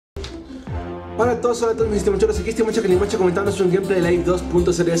Hola a todos mis estimachoros, aquí estoy mucho que ni mucho comentando un gameplay de Live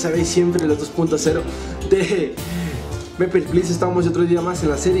 2.0, ya sabéis siempre los 2.0 de Maple Please. Estamos otro día más en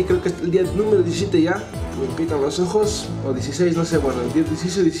la serie, creo que es el día número 17 ya, me pican los ojos, o 16, no sé, bueno, el día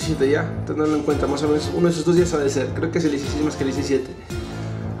 16 o 17 ya, teniendo en cuenta más o menos, uno de esos dos días ha de ser, creo que es el 16 más que el 17.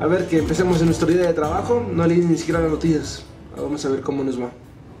 A ver, que empecemos en nuestro día de trabajo, no leí ni siquiera las noticias, vamos a ver cómo nos va.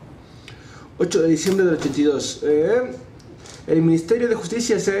 8 de diciembre del 82, el Ministerio de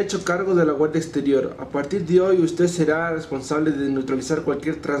Justicia se ha hecho cargo de la Guardia Exterior. A partir de hoy usted será responsable de neutralizar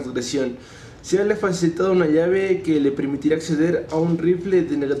cualquier transgresión. Se le ha facilitado una llave que le permitirá acceder a un rifle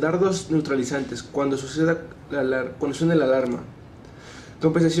de dardos neutralizantes cuando suene la alarma.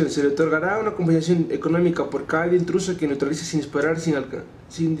 Compensación. Se le otorgará una compensación económica por cada intruso que neutralice sin disparar si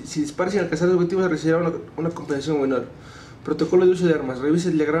dispara sin alcanzar los objetivos, recibirá una compensación menor. Protocolo de uso de armas. Revise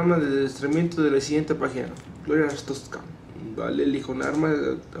el diagrama de adiestramiento de la siguiente página. Gloria Stostka. Vale, elija un arma,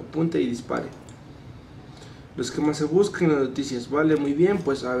 apunte y dispare. Los que más se buscan en las noticias. Vale, muy bien,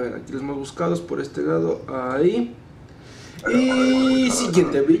 pues a ver, aquí los más buscados por este lado, ahí. Y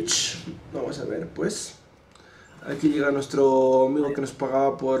siguiente, bitch. Vamos a ver, pues. Aquí llega nuestro amigo que nos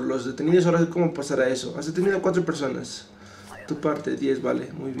pagaba por los detenidos. Ahora, ¿cómo pasará eso? Has detenido a 4 personas. Tu parte, 10,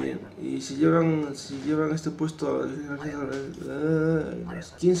 vale, muy bien. Y si llevan este puesto a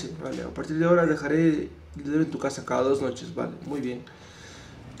 15, vale. A partir de ahora dejaré en tu casa cada 2 noches, vale, muy bien.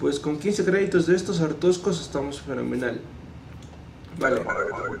 Pues con 15 créditos de estos hartoscos estamos fenomenal. Vale,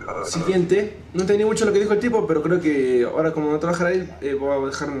 siguiente. No entendí mucho lo que dijo el tipo, pero creo que ahora como no trabajará ahí, voy a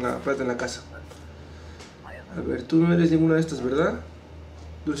dejar la plata en la casa. A ver, tú no eres ninguna de estas, ¿verdad?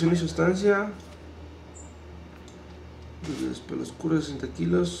 Duración y sustancia. Pelo oscuro, 60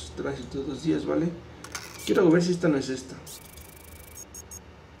 kilos, tránsito 2 días, ¿vale? Quiero ver si esta no es esta.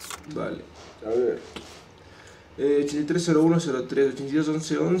 Vale, a ver. 830103,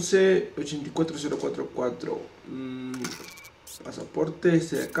 821111, 84044. Pasaporte,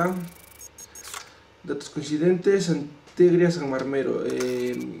 este de acá. Datos coincidentes, Antegria, San Marmero.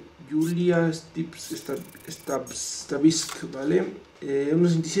 Julia Stavisk, ¿vale?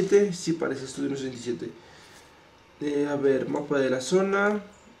 1.67, sí parece estudio 1.67. A ver, mapa de la zona.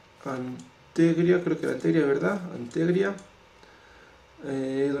 Antegria, creo que era Antegria, ¿verdad? Antegria.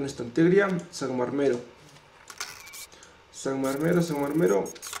 ¿Dónde está Antegria? San Marmero. San Marmero.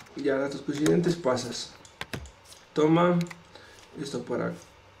 Ya, datos coincidentes, pasas. Toma. Esto para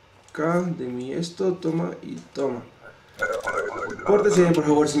acá. De mí esto, toma y toma. Pórtese bien, por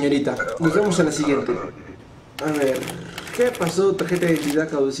favor, señorita. Nos vemos en la siguiente. A ver. ¿Qué pasó? Tarjeta de identidad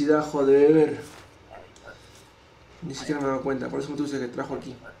caducidad, joder. Ni siquiera me he dado cuenta, por eso me tuve que trajo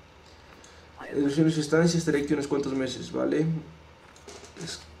aquí. Educación y sustancia, estaré aquí unos cuantos meses, ¿vale?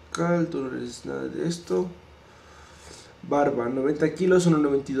 Escal, tú no eres nada de esto. Barba, 90 kilos,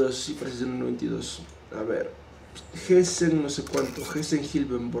 1,92, sí parece 1,92. A ver, Hessen, no sé cuánto, Hessen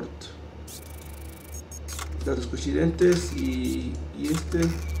Hilbenbord. Datos coincidentes y este.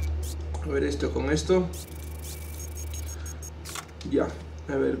 A ver, esto con esto. Ya.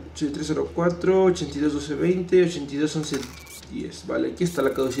 A ver, 8304, 821220, 821110. Vale, aquí está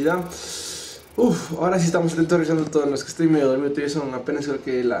la caducidad. Uf, ahora sí estamos revisando todo. En los que estoy medio dormido, todavía son apenas creo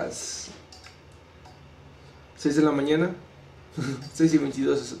que las 6 de la mañana. 6 y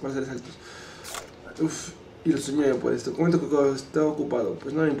 22 para ser exactos. Uf, y el sueño pues esto. Comento que está ocupado.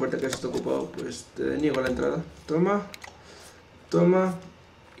 Pues no me importa que esté ocupado, pues te niego la entrada. Toma, toma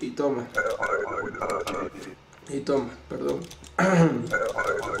y toma. Y toma, perdón.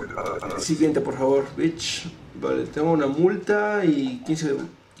 Siguiente, por favor, bitch. Vale, tengo una multa y 15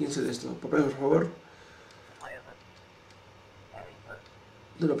 de esto. Papel, por favor.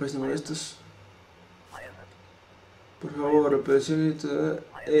 No lo prestan con estos. Por favor, operación y todo.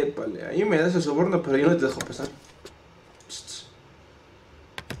 Épale, ahí me das el soborno, pero yo no te dejo pasar.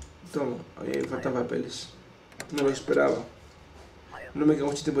 Toma, ahí faltan papeles. No lo esperaba. No me queda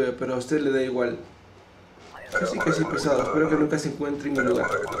mucho tiempo, pero a usted le da igual. Casi pesado, espero que nunca se encuentre en mi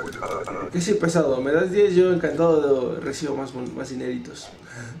lugar. Casi pesado, me das 10, yo encantado recibo más dineritos.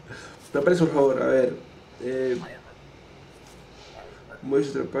 Papeles, por favor, a ver. Voy a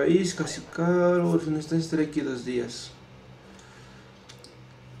otro país, casi caro, estaré aquí 2 días.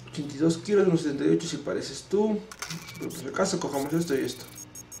 82 kilos, unos 78 si pareces tú. Pero por si acaso cojamos esto y esto.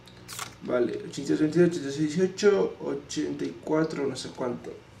 Vale, 82, 28, 18, 84, no sé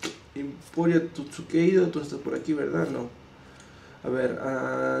cuánto. Emporia Tutsukeido, tú estás por aquí, ¿verdad? No. A ver,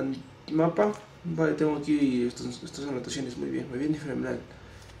 mapa. Vale, tengo aquí estas anotaciones, muy bien, fenomenal.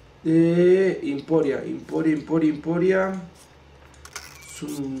 Emporia.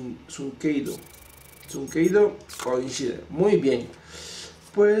 Sunkeido coincide, muy bien.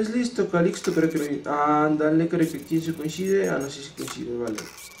 Pues listo, Calixto, creo que ándale, creo que aquí se coincide. Ah, no sé si coincide, vale.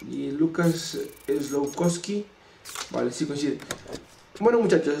 Y Lucas Slowkowski, vale, sí coincide. Bueno,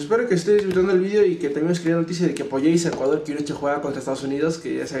 muchachos, espero que estéis disfrutando el vídeo y que también os quería la noticia de que apoyéis a Ecuador, que hoy juega contra Estados Unidos,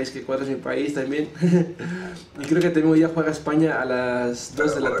 que ya sabéis que Ecuador es mi país también. Y creo que también hoy ya juega España a las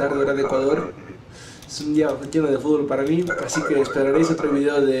 2 de la tarde, hora de Ecuador. Es un día lleno de fútbol para mí, así que esperaréis otro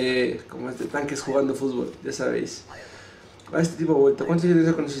video de tanques jugando fútbol, ya sabéis. A este tipo de vuelta, ¿cuántos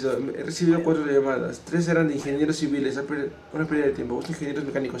ingenieros he conocido? He recibido 4 llamadas, 3 eran de ingenieros civiles, una pérdida de tiempo, 2 ingenieros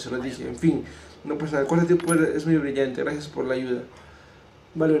mecánicos, se lo dije, en fin, no pasa nada. ¿Cuánto tiempo es muy brillante? Gracias por la ayuda.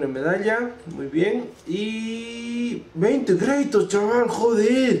 Vale, una medalla, muy bien, y 20 créditos, chaval,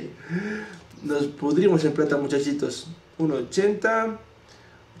 joder. Nos pudrimos en plata, muchachitos. 1,80,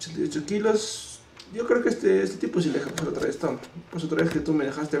 88 kilos. Yo creo que este tipo sí le deja pasar otra vez, Tom. Pues otra vez que tú me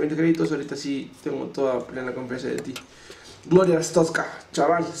dejaste 20 créditos, ahorita sí tengo toda plena confianza de ti. Gloria Stoska,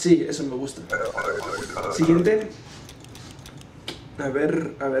 chaval, sí, eso me gusta. Siguiente. A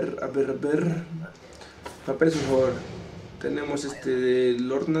ver. Papeles, por favor. Tenemos este de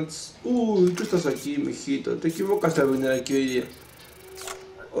Lordnats. Uy, tú estás aquí, mijito. Te equivocaste al venir aquí hoy día.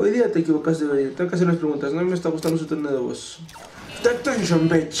 Hoy día te equivocaste de venir. Tengo que hacer unas preguntas. No me está gustando su tono de voz. Detention,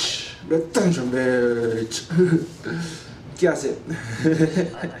 bitch. Detention, bitch. ¿Qué hace?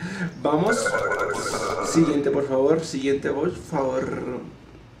 Vamos. Siguiente, por favor. Siguiente, por favor.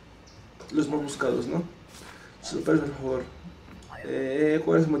 Los más buscados, ¿no? Super, por favor.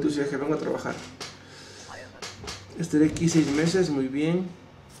 ¿Cuál es el motivo de que vengo a trabajar? Estaré aquí 6 meses, muy bien.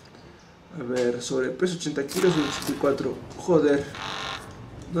 A ver, sobrepeso 80 kilos y 84. Joder.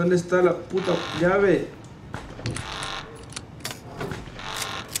 ¿Dónde está la puta llave?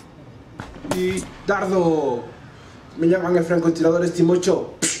 Y dardo. Me llaman el francotirador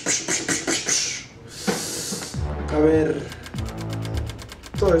Estimocho. A ver.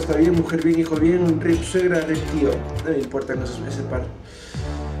 Todo está bien, mujer bien, hijo bien, rip suegra, rip tío. No me importa ese par.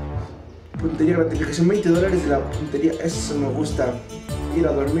 Puntería, gratificación, $20 de la puntería, eso me gusta. Ir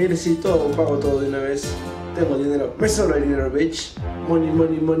a dormir, sí, todo, pago todo de una vez. Tengo dinero, me sobra el dinero, bitch.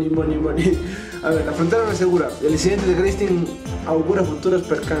 Money. A ver, la frontera no es segura. El incidente de Greystone augura futuros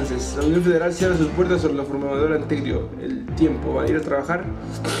percances. La Unión Federal cierra sus puertas sobre la formadora anterior. El tiempo, ¿va a ir a trabajar?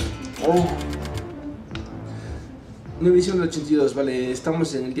 Oh. Nueva edición del 82, vale,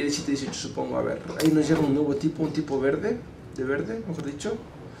 estamos en el día 17-18 supongo. A ver, ahí nos llega un nuevo tipo, un tipo verde. De verde, mejor dicho.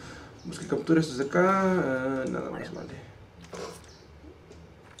 Busque captura estos de acá, nada más, vale.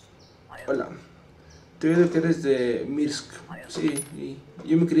 Hola, te veo que eres de Mirsk. Sí,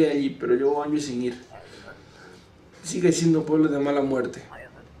 yo me crié allí, pero llevo años sin ir. Sigue siendo un pueblo de mala muerte.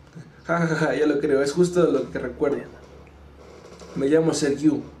 Jajaja, ya lo creo, es justo lo que recuerdo. Me llamo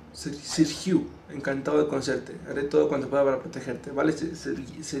Sergiu, encantado de conocerte. Haré todo cuanto pueda para protegerte, ¿vale?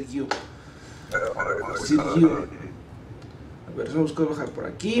 Sergiu. A ver, vamos a bajar por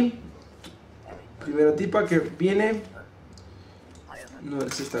aquí. Primera tipa que viene. No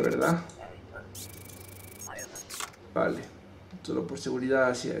es esta, ¿verdad? Vale. Solo por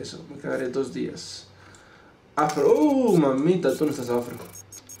seguridad hacia eso. Me quedaré 2 días. Afro. Mamita, tú no estás afro.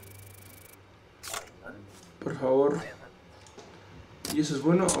 Por favor. ¿Y eso es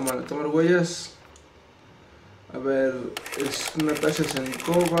bueno o malo? Tomar huellas. A ver. Es una taza sin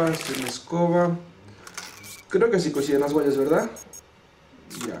escoba. Creo que sí coinciden las huellas, ¿verdad?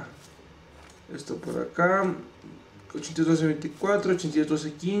 Ya. Esto por acá. 82-24,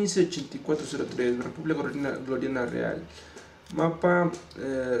 82-15, 84-03. República Gloriana Real. Mapa.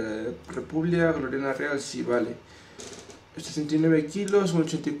 República Gloriana Real, sí, vale. 69 kilos,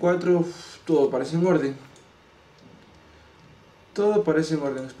 84. Todo parece en orden. Todo parece en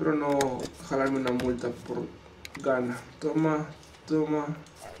orden. Espero no jalarme una multa por gana. Toma.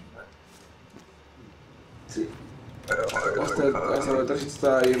 Sí. Hasta la tarjeta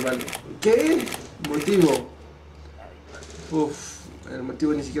estaba bien, vale. ¿Qué? Motivo. El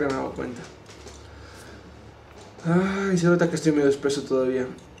motivo ni siquiera me he dado cuenta. Ay, se nota que estoy medio espeso todavía.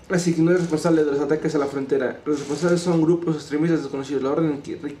 Así que no es responsable de los ataques a la frontera. Los responsables son grupos extremistas desconocidos. La orden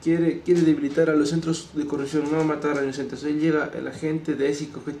quiere debilitar a los centros de corrupción, no matar a inocentes. Hoy llega el agente de ese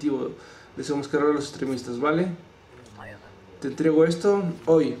objetivo. Desenmascarar a los extremistas, ¿vale? Te entrego esto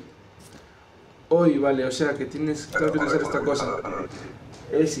hoy. Vale, o sea que tengo que utilizar esta cosa.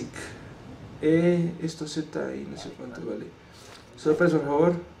 ESIC. Esto Z y no sé cuánto, vale. Sorpresa, por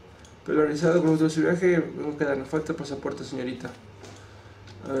favor. Polarizado con motivo de su viaje. Vamos a quedar, nos falta pasaporte, señorita.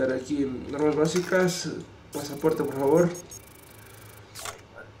 A ver, aquí, normas básicas. Pasaporte, por favor.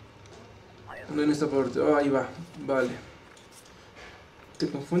 No en esta parte. Oh, ahí va, vale. Te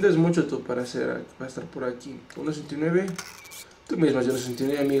confundes mucho tú para estar por aquí. 1.69. Tú misma, yo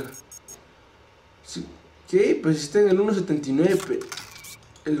 69, amiga. Sí. ¿Qué? Pues si está en el 1.79.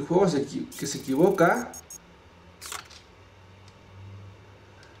 El juego que se equivoca.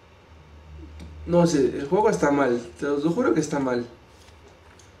 No sé, el juego está mal. Te lo juro que está mal.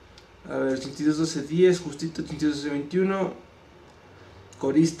 A ver, 82.12.10, justito 82.12.21.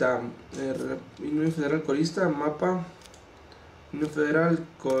 Corista. Unión Federal Corista, mapa. Unión Federal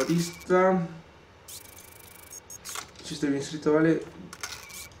Corista. Si está bien escrito, vale.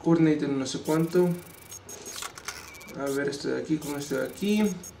 Coordinate no sé cuánto. A ver, esto de aquí con esto de aquí.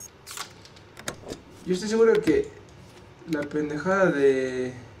 Yo estoy seguro que la pendejada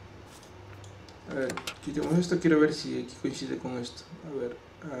de... A ver, quitemos esto, quiero ver si aquí coincide con esto. A ver,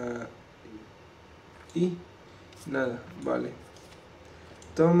 y nada, vale.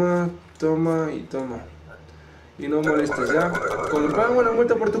 Toma, toma y toma. Y no molestes ya. Cuando me pagan una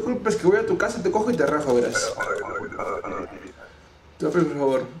multa por tu culpa es que voy a tu casa, te cojo y te rajo, verás. Te voy a pedir, por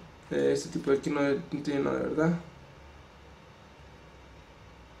favor. Este tipo de aquí no tiene nada, ¿verdad?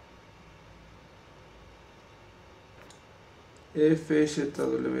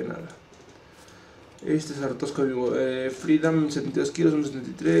 FZW, nada. Este es Artosco vivo. Freedom 72 kilos,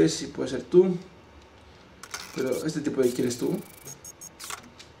 1.73. Si puede ser tú. Pero este tipo de aquí eres tú.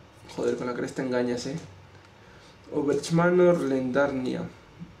 Joder, con la cresta engañas, Overchmanor, Lendarnia.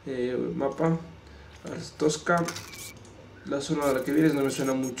 Mapa. Artosca. La zona a la que vienes no me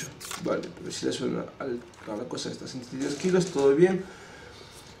suena mucho. Vale, pero si le suena a la cosa esta. 72 kilos, todo bien.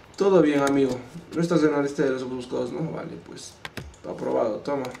 Todo bien, amigo. No estás en la lista de los buscados, ¿no? Vale, pues. Aprobado,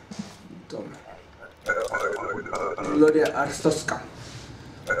 toma. Toma. Gloria Arstoska.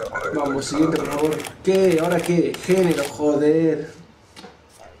 Vamos, siguiente, por favor. ¿Qué? ¿Ahora qué? Género, joder.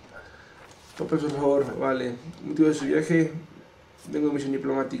 Papel, por favor, vale. Motivo de su viaje. Vengo de misión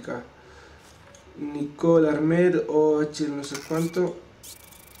diplomática. Nicole Armed, OH, no sé cuánto.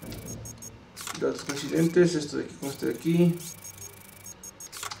 Datos coincidentes. Esto de aquí con este de aquí.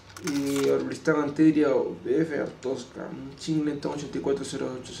 Y Orbristán Antiria, BF Artosca. Chinglenton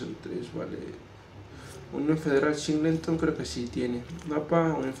 840803, vale. Unión Federal Chinglenton, creo que sí tiene.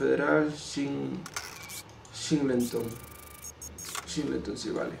 Mapa, Unión Federal Chinglenton. Chinglenton, sí,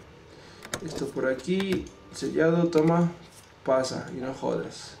 vale. Esto por aquí, sellado, toma, pasa y no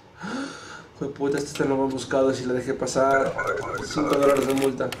jodas. Joder puta, este está no buscado, si la dejé pasar. $5 de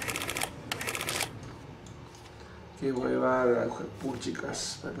multa. Qué huevada,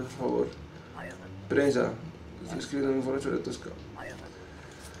 puchicas, por favor. Prensa, estoy escribiendo un informe sobre Tosca.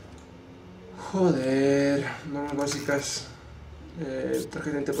 Joder, normas básicas.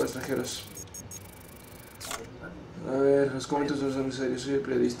 Tarjeta para extranjeros. A ver, los comentarios no son necesarios, soy el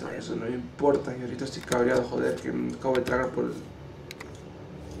periodista, eso no me importa, y ahorita estoy cabreado, joder, que me acabo de tragar por el...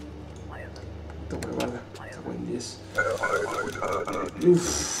 Puta huevada, está buen 10.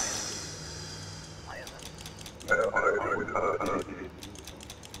 Uff.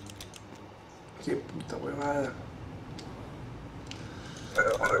 Qué puta huevada.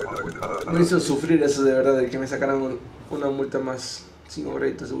 Me hizo sufrir eso de verdad, de que me sacaran una multa más. 5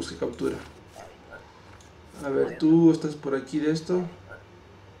 créditos de búsqueda y captura. A ver, tú estás por aquí de esto.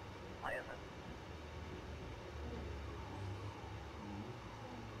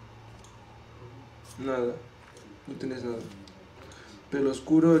 Nada, no tienes nada. Pelo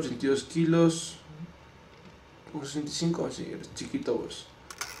oscuro, 82 kilos. 65, sí, eres chiquito vos.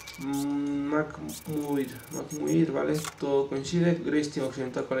 Macmuir, vale, todo coincide. Grace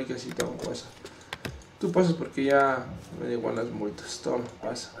occidental con la que así toma, pasa. Tú pasas porque ya me da igual las multas. Toma,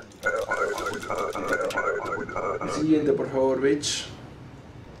 pasa. Siguiente, por favor, bitch.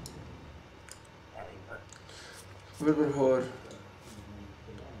 A ver, por favor.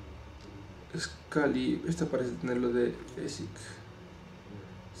 Scali, esta parece tener lo de ESIC.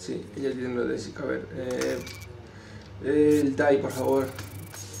 Sí, ella tiene lo de ESIC. A ver, el DAI, por favor.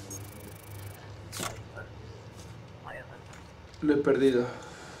 Lo he perdido.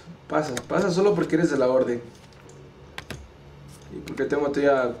 Pasa solo porque eres de la orden. Y porque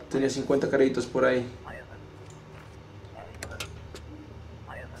tenía 50 créditos por ahí.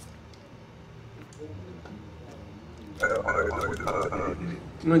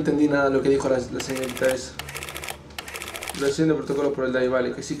 No entendí nada de lo que dijo la señorita esa. Duración de protocolo por el DAI,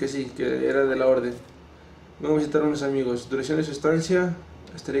 vale, que sí, que era de la orden. Vamos a visitar a unos amigos. Duración de su estancia,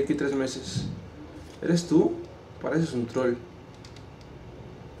 estaré aquí 3 meses. ¿Eres tú? Pareces un troll.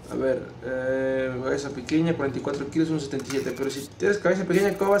 A ver, cabeza pequeña, 44 kilos, 1.77. Pero si tienes cabeza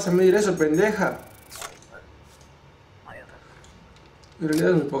pequeña, ¿cómo vas a medir eso, pendeja? En realidad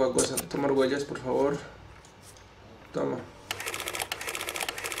es muy poca cosa. Tomar huellas, por favor. Toma.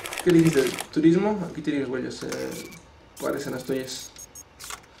 ¿Qué dijiste? ¿Turismo? Aquí tienes huellas. parecen las tuyas.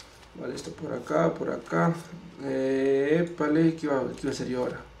 Vale, esto por acá, por acá. Vale, ¿qué iba a hacer yo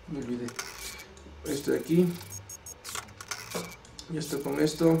ahora? Me olvidé. Esto de aquí. Y esto con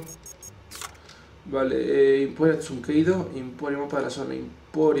esto. Vale, Emporia Tsunkeido. Emporia, mapa de la zona.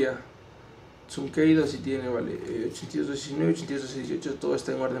 Emporia Tsunkeido si tiene, vale. 8219, 8218, todo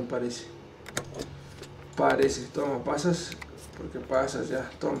está en orden, parece. Parece, toma, pasas. Porque pasas ya,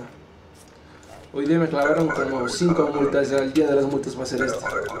 toma. Hoy día me clavaron como 5 multas, ya el día de las multas va a ser este.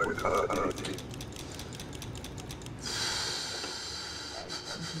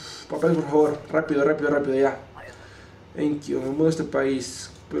 Papel, por favor, rápido, rápido, rápido, ya. Enkyo, me mudo a este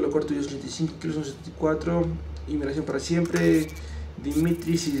país. Pelo corto, 85 kilos, 74. Inmigración para siempre.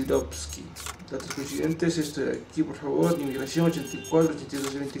 Dimitri Sidovsky. Datos coincidentes, esto de aquí, por favor. Inmigración, 84,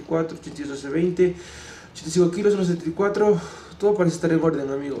 82, 24, 82, 20. 85 kilos, 1,74. Todo parece estar en orden,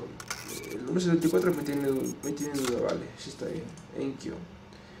 amigo. El 1,74 me tiene duda, vale. Sí está bien. Enkyo.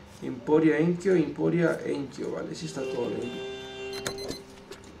 Emporia Enkyo, vale. Sí está todo bien.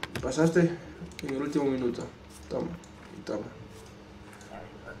 Pasaste en el último minuto. Toma, y toma.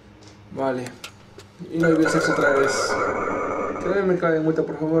 Vale. Y no olvides sexo otra vez. Que no me cabe multa,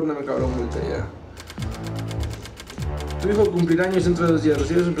 por favor, no me cabe multa ya. Tu hijo cumplirá años dentro de 2 días.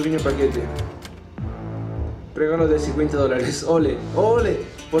 Recibes un pequeño paquete. Regalo de $50. Ole, ole.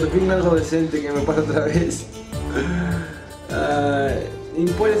 Por fin algo decente que me pasa otra vez.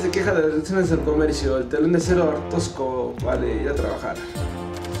 Emporia se queja de las restricciones del comercio. El telón de acero tosco. Vale, ir a trabajar.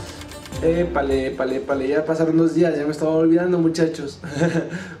 Pale, ya pasaron 2 días, ya me estaba olvidando, muchachos.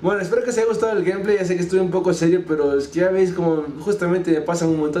 Bueno, espero que os haya gustado el gameplay. Ya sé que estuve un poco serio, pero es que ya veis como justamente me pasan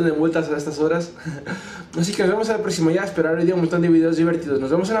un montón de vueltas a estas horas. Así que nos vemos a la próxima, ya esperar hoy día un montón de videos divertidos. Nos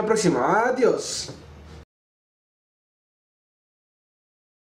vemos en la próxima, adiós.